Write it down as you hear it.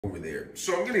over there.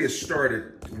 So I'm gonna get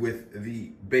started with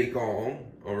the bacon,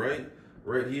 all right?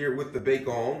 Right here with the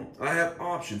bacon, I have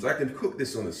options. I can cook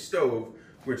this on the stove,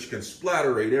 which can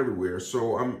splatterate everywhere.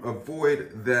 So I'm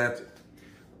avoid that,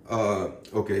 the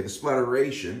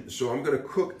splatteration. So I'm gonna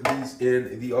cook these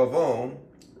in the oven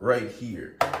right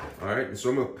here, all right? And so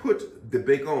I'm gonna put the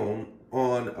bacon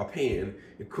on a pan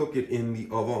and cook it in the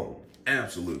oven.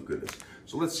 Absolute goodness.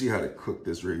 So let's see how to cook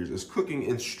this right here. There's cooking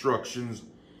instructions.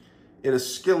 In a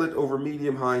skillet over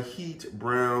medium-high heat,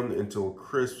 brown until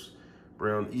crisp,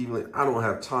 brown evenly. I don't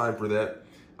have time for that.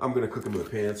 I'm gonna cook them in the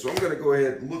pan. So I'm gonna go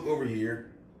ahead and look over here.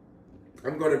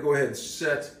 I'm gonna go ahead and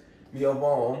set the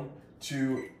oven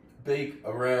to bake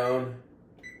around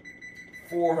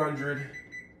 400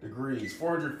 degrees,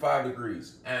 405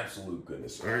 degrees. Absolute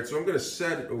goodness. All right, so I'm gonna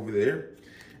set it over there.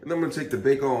 And then I'm gonna take the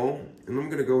bacon and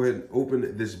I'm gonna go ahead and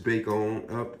open this bacon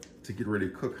up to get ready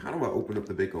to cook. How do I open up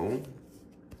the bacon?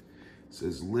 It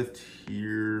says lift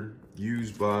here,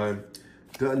 used by,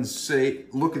 doesn't say,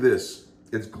 look at this.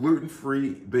 It's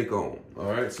gluten-free bacon,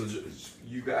 all right? So just,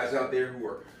 you guys out there who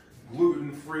are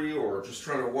gluten-free or just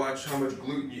trying to watch how much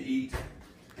gluten you eat,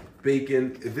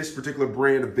 bacon, this particular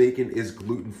brand of bacon is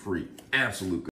gluten-free, absolute.